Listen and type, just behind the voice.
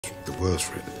worse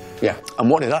for it. Yeah, and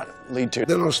what did that lead to?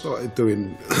 Then I started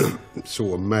doing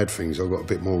sort of mad things. I got a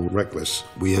bit more reckless.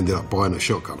 We ended up buying a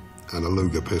shotgun and a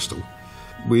Luger pistol.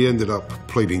 We ended up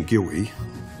pleading guilty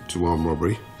to armed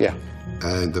robbery. Yeah.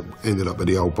 And ended up at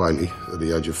the Old Bailey at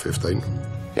the age of 15.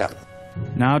 Yeah.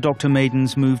 Now Dr.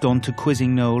 Maiden's moved on to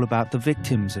quizzing Noel about the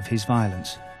victims of his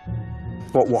violence.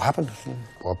 What happened?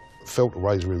 I felt a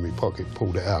razor in my pocket,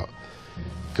 pulled it out,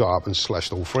 got up and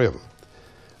slashed all three of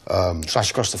them.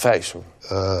 Slashed across the face?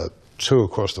 Two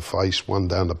across the face, one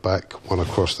down the back, one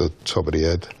across the top of the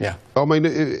head. Yeah. I mean,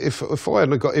 if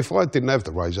I didn't have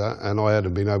the razor and I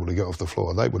hadn't been able to get off the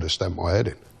floor, they would have stamped my head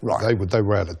in. Right. They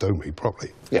were out to do me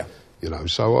properly. Yeah. You know,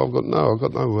 so I've got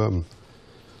no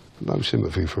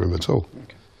sympathy for him at all.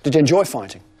 Okay. Did you enjoy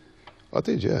fighting? I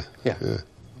did, yeah. Yeah.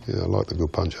 Yeah, I liked a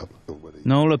good punch-up.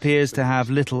 Noel appears to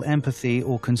have little empathy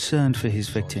or concern for his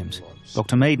victims.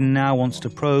 Dr. Maiden now wants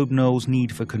to probe Noel's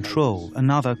need for control,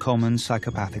 another common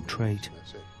psychopathic trait.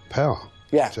 Power.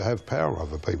 Yeah. To have power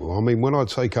over people. I mean, when I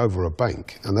take over a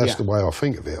bank, and that's the way I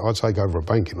think of it, I take over a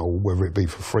bank, whether it be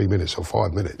for 3 minutes or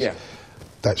 5 minutes. Yeah.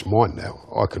 That's mine now.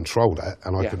 I control that,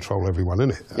 and I control everyone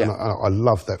in it. Yeah. And I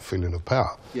love that feeling of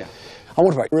power. Yeah. And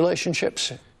what about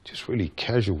relationships? Just really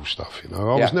casual stuff, you know.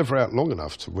 I was never out long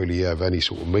enough to really have any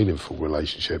sort of meaningful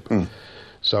relationship.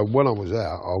 So when I was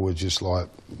out, I was just like,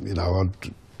 you know,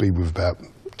 I'd be with about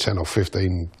 10 or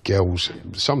 15 girls,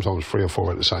 sometimes 3 or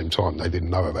 4 at the same time. They didn't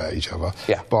know about each other.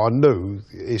 Yeah. But I knew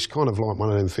it's kind of like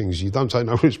one of them things, you don't take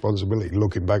no responsibility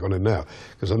looking back on it now,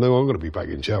 because I knew I'm going to be back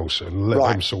in jail soon and let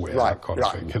them sort it out kind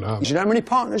of thing, you know. Do you know how many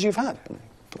partners you've had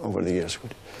over the years?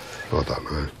 I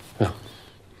don't know. No.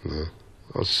 No.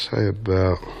 I'd say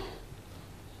about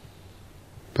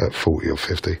 40 or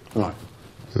 50. Right.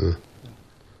 Yeah.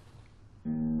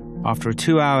 After a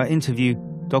 2-hour interview,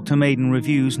 Dr. Maiden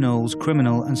reviews Noel's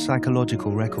criminal and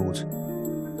psychological records.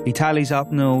 He tallies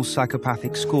up Noel's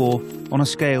psychopathic score on a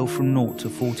scale from 0 to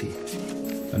 40.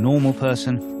 A normal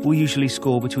person will usually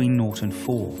score between 0 and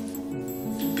 4.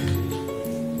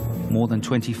 More than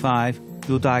 25,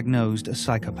 you're diagnosed a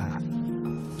psychopath.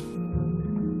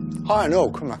 Hi,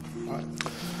 Noel, come on. Right.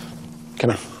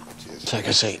 Come on. Cheers. Take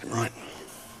a seat, right.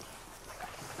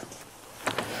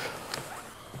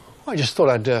 I just thought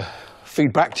I'd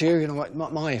feed back to you, you know,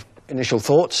 my initial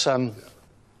thoughts.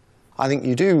 I think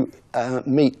you do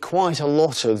meet quite a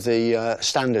lot of the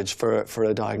standards for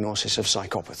a diagnosis of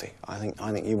psychopathy. I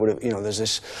think you would have, you know, there's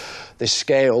this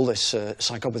scale, this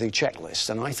psychopathy checklist,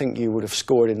 and I think you would have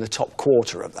scored in the top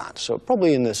quarter of that. So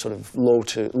probably in the sort of low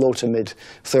to mid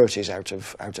 30s out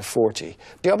of 40. Do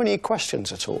you have any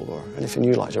questions at all, or anything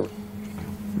you'd like to?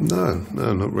 No,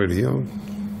 not really. I'm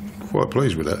quite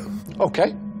pleased with that.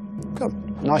 Okay, good.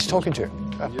 Nice talking to you.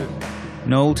 Yeah.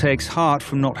 Noel takes heart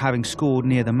from not having scored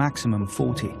near the maximum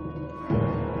 40.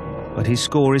 But his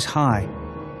score is high.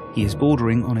 He is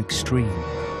bordering on extreme.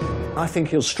 I think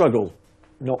he'll struggle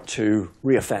not to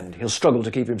reoffend. He'll struggle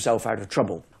to keep himself out of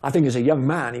trouble. I think as a young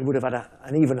man, he would have had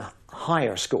an even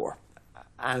higher score.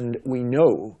 And we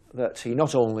know that he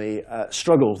not only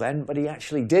struggled then, but he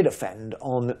actually did offend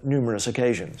on numerous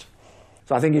occasions.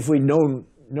 So I think if we'd known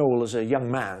Noel as a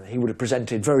young man, he would have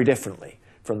presented very differently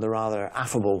from the rather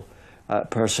affable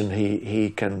person he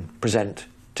can present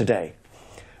today.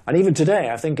 And even today,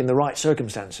 I think in the right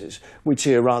circumstances, we'd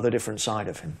see a rather different side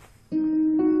of him.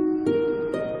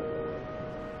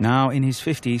 Now in his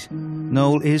 50s,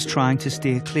 Noel is trying to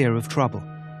steer clear of trouble,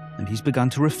 and he's begun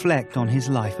to reflect on his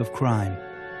life of crime.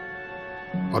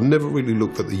 I never really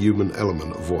looked at the human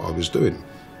element of what I was doing.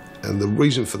 And the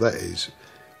reason for that is,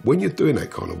 when you're doing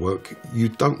that kind of work, you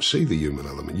don't see the human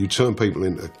element. You turn people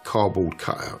into cardboard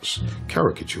cutouts,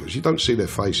 caricatures. You don't see their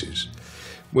faces.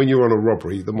 When you're on a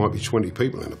robbery, there might be 20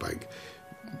 people in a bank.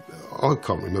 I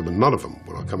can't remember none of them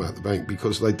when I come out of the bank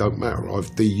because they don't matter.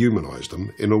 I've dehumanised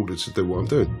them in order to do what I'm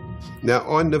doing. Now,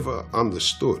 I never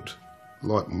understood,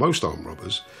 like most armed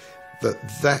robbers,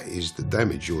 that is the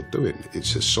damage you're doing.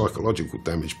 It's a psychological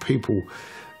damage. People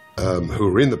who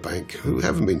are in the bank, who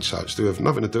haven't been touched, who have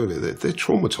nothing to do with it, they're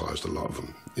traumatised, a lot of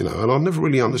them, you know, and I never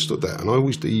really understood that, and I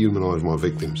always dehumanise my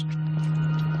victims.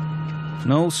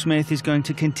 Noel Smith is going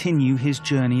to continue his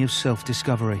journey of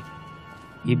self-discovery.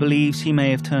 He believes he may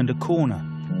have turned a corner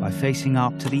by facing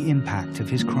up to the impact of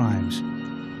his crimes.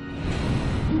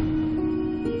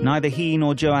 Neither he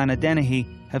nor Joanna Dennehy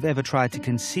have ever tried to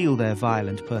conceal their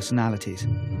violent personalities.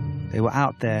 They were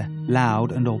out there,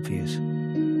 loud and obvious.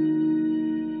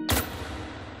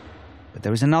 But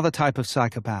there is another type of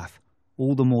psychopath,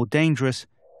 all the more dangerous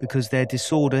because their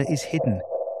disorder is hidden.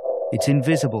 It's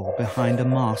invisible behind a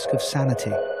mask of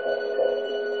sanity.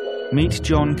 Meet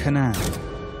John Cannan,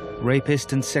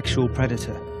 rapist and sexual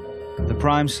predator. the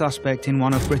prime suspect in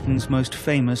one of Britain's most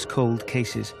famous cold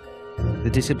cases, the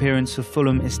disappearance of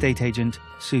Fulham estate agent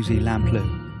Susie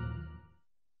Lamplugh.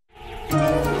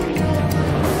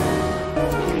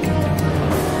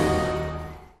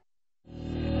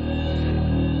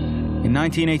 In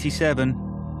 1987,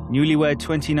 newlywed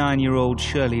 29-year-old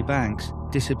Shirley Banks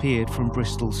disappeared from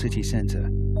Bristol city centre.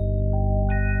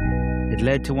 It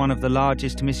led to one of the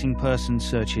largest missing persons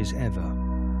searches ever.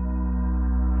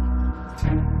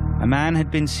 A man had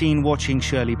been seen watching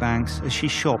Shirley Banks as she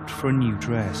shopped for a new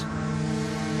dress.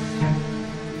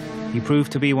 He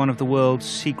proved to be one of the world's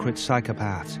secret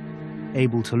psychopaths,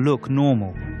 able to look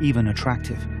normal, even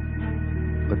attractive.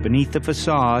 But beneath the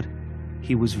facade,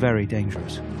 he was very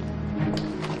dangerous.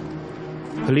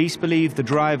 Police believe the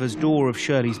driver's door of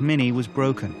Shirley's Mini was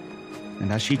broken,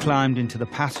 and as she climbed into the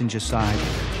passenger side,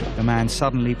 the man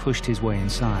suddenly pushed his way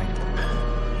inside.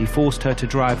 He forced her to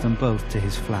drive them both to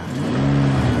his flat.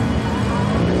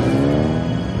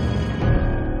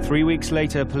 3 weeks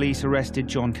later, police arrested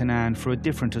John Cannan for a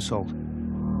different assault.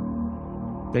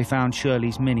 They found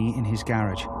Shirley's Mini in his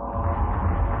garage.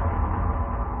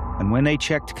 And when they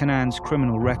checked Cannan's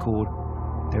criminal record,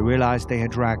 they realized they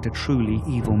had dragged a truly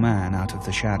evil man out of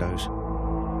the shadows.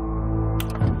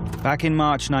 Back in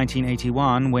March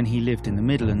 1981, when he lived in the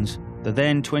Midlands, the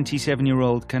then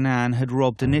 27-year-old Cannan had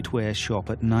robbed a knitwear shop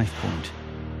at knife point.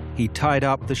 He tied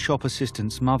up the shop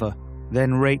assistant's mother,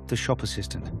 then raped the shop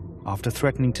assistant, after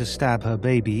threatening to stab her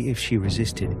baby if she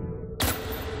resisted.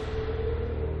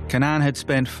 Cannan had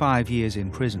spent 5 years in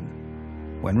prison.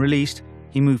 When released,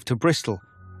 he moved to Bristol,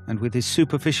 and with his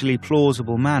superficially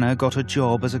plausible manner got a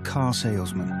job as a car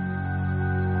salesman.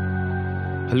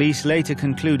 Police later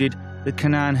concluded that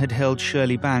Cannan had held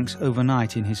Shirley Banks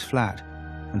overnight in his flat,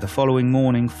 and the following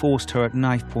morning forced her at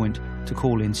knife point to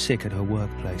call in sick at her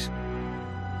workplace.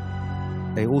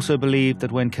 They also believed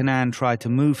that when Cannan tried to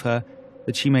move her,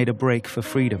 that she made a break for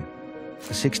freedom.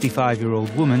 The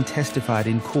 65-year-old woman testified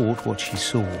in court what she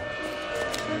saw.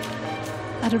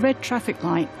 At a red traffic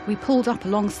light, we pulled up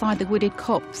alongside the wooded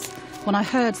copse when I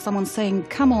heard someone saying,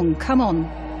 "Come on, come on."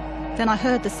 Then I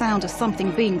heard the sound of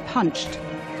something being punched.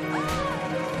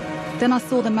 Then I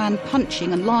saw the man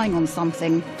punching and lying on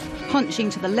something,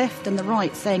 punching to the left and the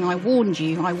right, saying, "I warned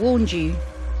you, I warned you."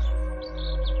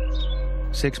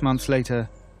 6 months later,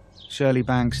 Shirley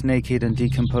Banks' naked and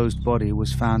decomposed body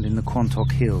was found in the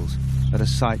Quantock Hills at a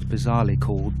site bizarrely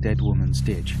called Dead Woman's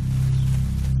Ditch.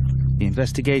 The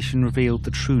investigation revealed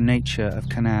the true nature of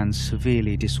Cannan's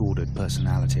severely disordered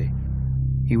personality.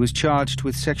 He was charged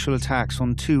with sexual attacks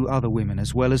on 2 other women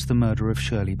as well as the murder of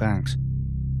Shirley Banks.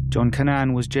 John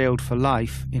Cannan was jailed for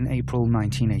life in April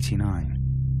 1989.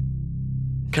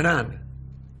 Cannan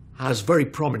has very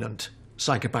prominent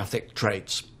psychopathic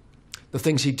traits. The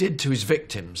things he did to his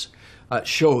victims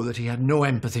show that he had no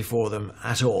empathy for them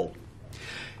at all.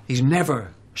 He's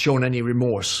never shown any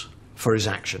remorse for his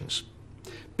actions.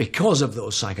 Because of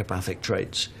those psychopathic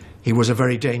traits, he was a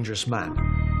very dangerous man.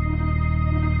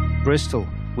 Bristol,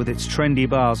 with its trendy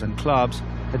bars and clubs,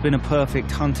 had been a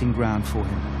perfect hunting ground for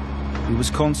him. He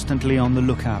was constantly on the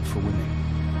lookout for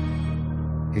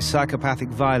women. His psychopathic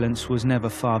violence was never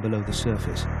far below the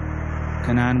surface.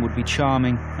 Cannan would be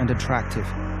charming and attractive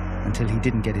until he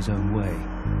didn't get his own way.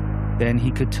 Then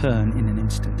he could turn in an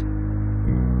instant.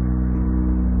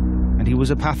 And he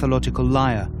was a pathological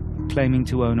liar, claiming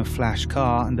to own a flash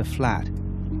car and a flat.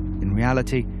 In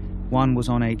reality, one was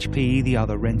on HP, the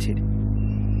other rented.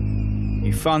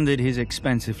 He funded his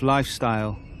expensive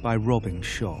lifestyle by robbing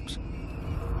shops.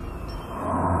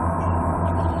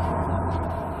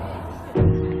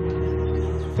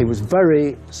 He was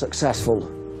very successful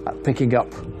at picking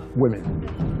up women.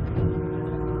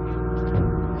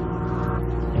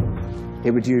 He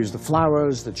would use the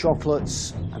flowers, the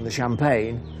chocolates, and the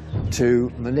champagne to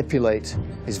manipulate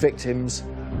his victims,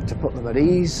 to put them at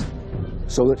ease,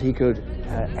 so that he could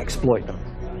exploit them.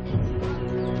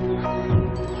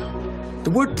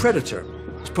 The word predator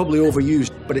is probably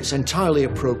overused, but it's entirely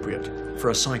appropriate for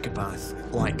a psychopath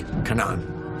like Cannan.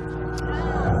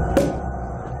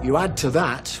 You add to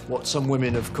that what some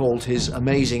women have called his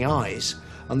amazing eyes,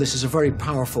 and this is a very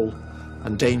powerful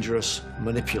and dangerous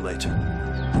manipulator.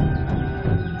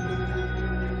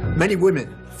 Many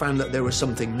women found that there was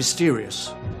something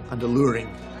mysterious and alluring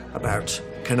about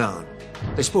Cannan.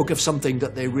 They spoke of something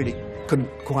that they really couldn't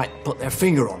quite put their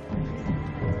finger on.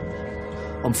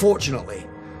 Unfortunately,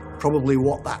 probably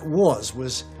what that was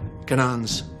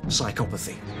Cannan's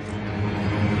psychopathy.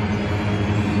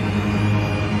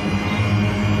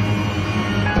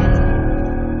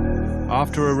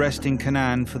 After arresting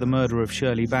Cannan for the murder of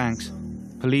Shirley Banks,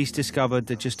 police discovered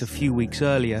that just a few weeks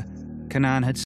earlier, Cannan had